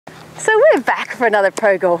So we're back for another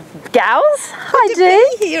ProGolfGals. Hi, Good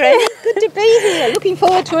to be here, Annie. Good to be here. Looking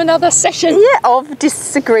forward to another session. Yeah, of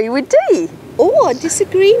Disagree with D. Oh, I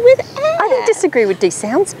disagree with Anne. I think Disagree with D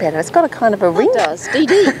sounds better. It's got a kind of a ring. It does.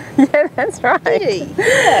 DD. Yeah, that's right. DD.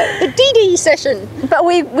 Yeah, the DD session. But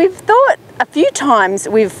we've thought a few times,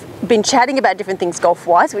 we've been chatting about different things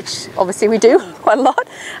golf-wise, which obviously we do quite a lot,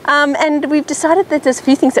 and we've decided that there's a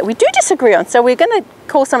few things that we do disagree on. So we're going to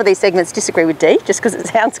call some of these segments Disagree with D, just because it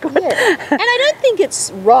sounds good. Yeah. And I don't think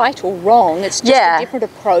it's right or wrong. It's just a different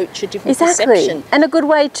approach, a different perception. And a good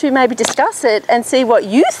way to maybe discuss it and see what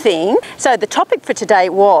you think. So the topic for today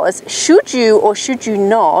was, should you or should you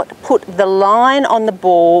not put the line on the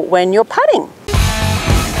ball when you're putting?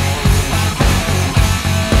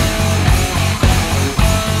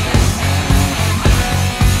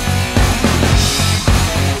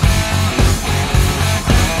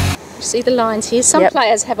 See the lines here? Some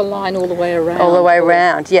players have a line all the way around. All the way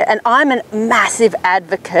around, yeah. And I'm a massive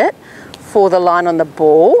advocate for the line on the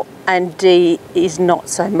ball, and D is not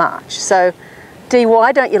so much. So, D,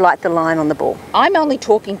 why don't you like the line on the ball? I'm only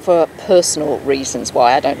talking for personal reasons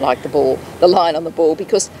why I don't like the line on the ball,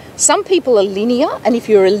 because some people are linear, and if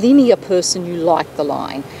you're a linear person, you like the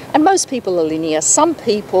line. And most people are linear. Some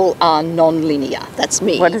people are non-linear. That's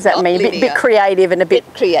me. What does that mean? A bit creative and a bit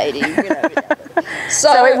creative, you know.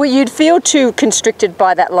 So you'd feel too constricted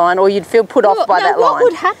by that line, or you'd feel put off by that line? What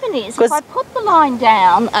would happen is, if I put the line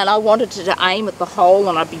down and I wanted to aim at the hole,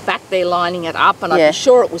 and I'd be back there lining it up, and I'd be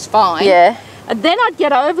sure it was fine. Yeah. And then I'd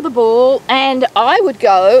get over the ball, and I would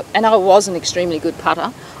go, and I was an extremely good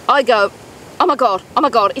putter, I go, oh my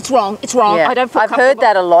God, it's wrong. Yeah. I don't feel I've heard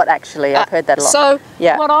that a lot, actually. I've heard that a lot. So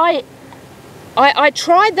what I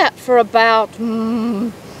tried that for about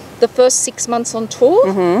the first 6 months on tour,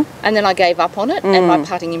 and then I gave up on it, and my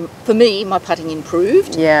putting, for me, my putting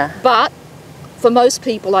improved. Yeah. But for most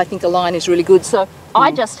people, I think a line is really good. So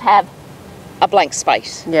I just have a blank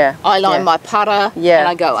space. Yeah. I line my putter, and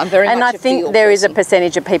I go. I'm very much a feel And I think there is a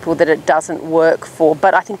percentage of people that it doesn't work for,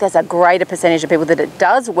 but I think there's a greater percentage of people that it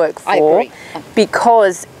does work for. I agree.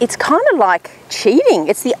 Because it's kind of like cheating.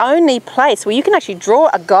 It's the only place where you can actually draw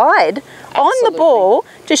a guide on the ball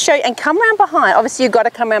to show you, and come around behind. Obviously, you've got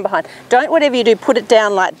to come around behind. Don't, whatever you do, put it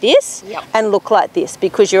down like this and look like this,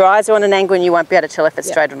 because your eyes are on an angle and you won't be able to tell if it's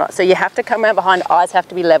straight or not. So you have to come around behind, eyes have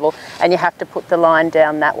to be level, and you have to put the line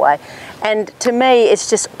down that way. And to me, it's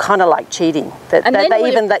just kind of like cheating that they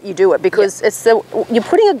even let you do it, because it's you're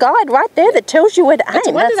putting a guide right there that tells you where to aim.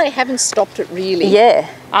 It's wonder they haven't stopped it, really. Yeah.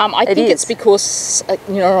 I think it's because,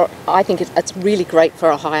 you know, I think it's really great for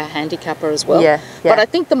a higher handicapper as well. Yeah, But I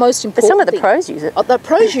think the most important But some of the pros use it. The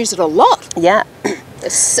pros use it a lot. Yeah.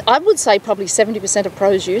 I would say probably 70% of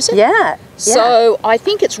pros use it. Yeah. So I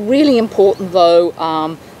think it's really important,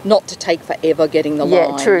 though, not to take forever getting the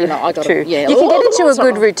line. Yeah, true. You know, you can get into a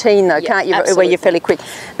good routine, though, can't you? Absolutely. Where you're fairly quick.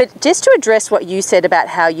 But just to address what you said about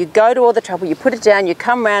how you go to all the trouble, you put it down, you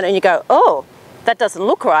come around and you go, oh, that doesn't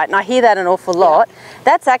look right. And I hear that an awful lot.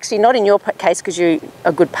 That's actually not in your case because you're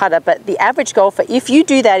a good putter, but the average golfer, if you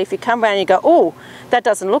do that, if you come around and you go, oh, that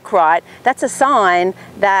doesn't look right, that's a sign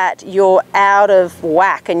that you're out of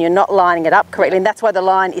whack and you're not lining it up correctly. And that's why the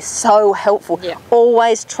line is so helpful.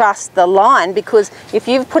 Always trust the line, because if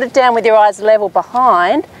you've put it down with your eyes level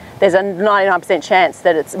behind, there's a 99% chance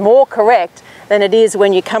that it's more correct than it is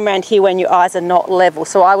when you come around here when your eyes are not level.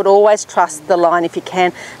 So I would always trust the line if you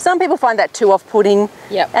can. Some people find that too off-putting,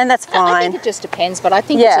 and that's fine. I think it just depends, but I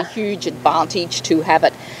think it's a huge advantage to have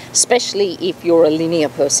it, especially if you're a linear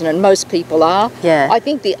person, and most people are. I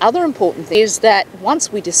think the other important thing is that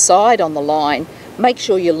once we decide on the line, make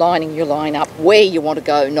sure you're lining your line up where you want to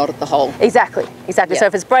go, not at the hole. Exactly. So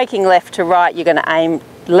if it's breaking left to right, you're going to aim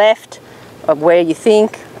left of where you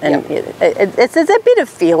think. And there's a bit of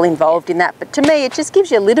feel involved in that, but to me it just gives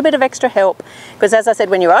you a little bit of extra help, because as I said,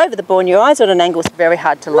 when you're over the ball and your eyes are at an angle, it's very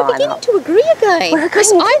hard to line up. We're beginning to agree again,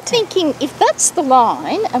 because I'm thinking, if that's the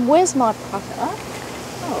line, and where's my putter?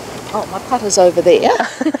 Oh, my putter's over there.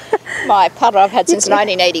 My putter I've had since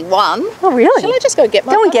 1981. Oh, really? Shall I just go get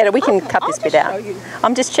my putter? Go and get it. We can Okay, cut this bit out. Show you.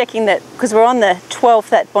 I'm just checking that, because we're on the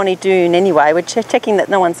 12th at Bonnie Doon anyway, we're checking that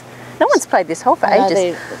no one's played this hole for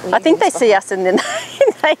ages. I think they see us and then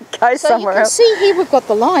they go somewhere else. So you can see here we've got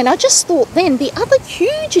the line. I just thought then the other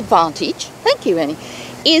huge advantage, thank you Annie,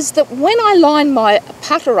 is that when I line my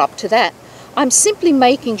putter up to that, I'm simply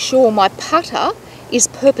making sure my putter is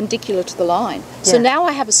perpendicular to the line. So now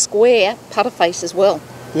I have a square putter face as well.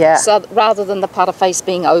 So rather than the putter face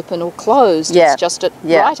being open or closed, it's just at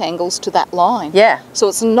right angles to that line. So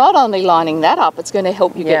it's not only lining that up, it's going to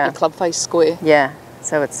help you get your club face square.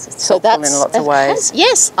 So it's helpful in lots of ways.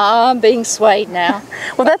 Yes, I'm being swayed now.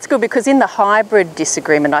 Well, that's good, because in the hybrid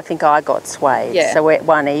disagreement, I think I got swayed. Yeah. So we're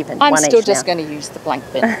one even. I'm one still each just now. going to use the blank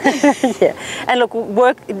pen. Yeah. And look,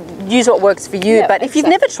 use what works for you. Yeah, but if you've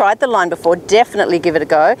never tried the line before, definitely give it a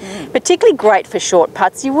go. Particularly great for short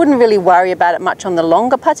putts. You wouldn't really worry about it much on the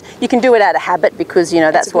longer putts. You can do it out of habit, because, you know,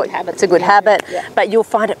 it's a good habit. Yeah. But you'll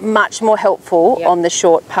find it much more helpful on the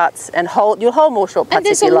short putts, and you'll hold more short putts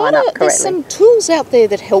if you line up correctly. There's some tools out there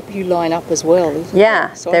that help you line up as well, isn't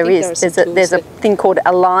yeah, so there is. There's a thing called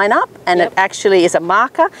AlignUp, and it actually is a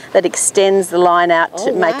marker that extends the line out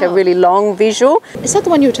to make a really long visual. Is that the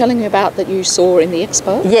one you were telling me about that you saw in the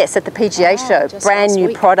expo? Yes, at the PGA show. Brand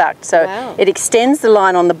new product. So it extends the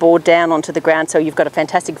line on the board down onto the ground, so you've got a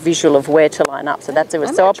fantastic visual of where to line up. So that's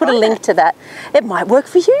it. So I'll put a link to that. It might work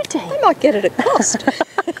for you, Dee. I might get it at cost.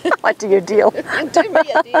 I might do you a deal. Do me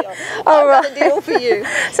a deal. I've got a deal for you.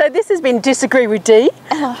 So this has been Disagree with Dee,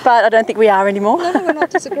 but I don't think we are anymore. No, we're not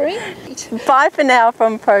disagreeing. Bye for now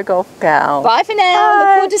from Pro Golf Gal. Bye for now. Bye.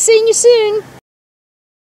 Look forward to seeing you soon.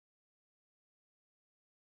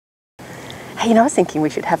 Hey, you know, I was thinking we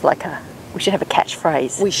should have a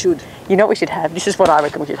catchphrase. We should. You know what we should have? This is what I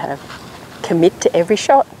reckon we should have. Commit to every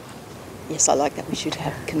shot. Yes, I like that. We should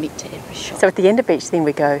have commit to every shot. So at the end of each thing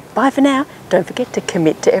we go, bye for now. Don't forget to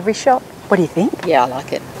commit to every shot. What do you think? Yeah, I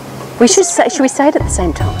like it. Should we say it at the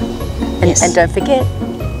same time? Yes. And don't forget,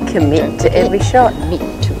 commit to every shot. Commit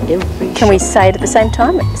to every shot. Can we say it at the same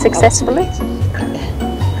time successfully?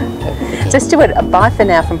 Let's do it. A bye for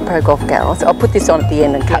now from Pro Golf Gals. I'll put this on at the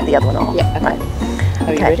end and cut the other one off. Yeah. Okay. Right.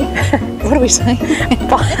 Are you ready? What are we saying?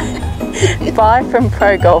 Bye from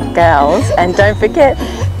Pro Golf Gals, and don't forget,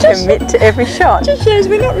 commit to every shot. Just shows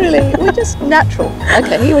we're just natural.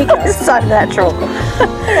 Okay, here we go. It's so natural.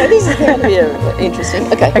 Okay, this is going to be interesting.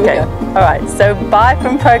 Okay, here we go. All right, so bye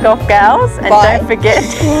from Pro Golf Gals, and don't forget.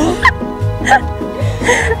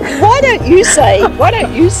 Why don't you say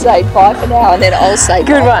bye for now, and then I'll say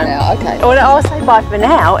Good bye one. for now. Okay. Well, I'll say bye for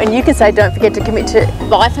now, and you can say don't forget to commit to.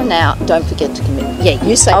 Bye for now. Don't forget to commit. Yeah,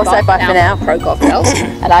 you say. I'll say bye for now. Pro Golf Gals,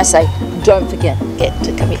 and I say don't forget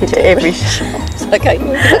to commit to every shot. Okay.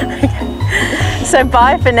 So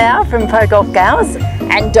bye for now from Pro Golf Gals,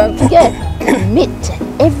 and don't forget commit to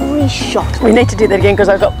every shot. We need to do that again because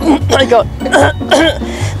I got.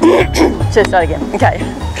 So start again. Okay.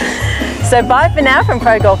 So bye for now from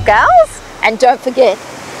Pro Golf Gals, and don't forget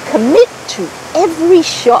commit to every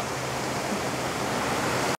shot.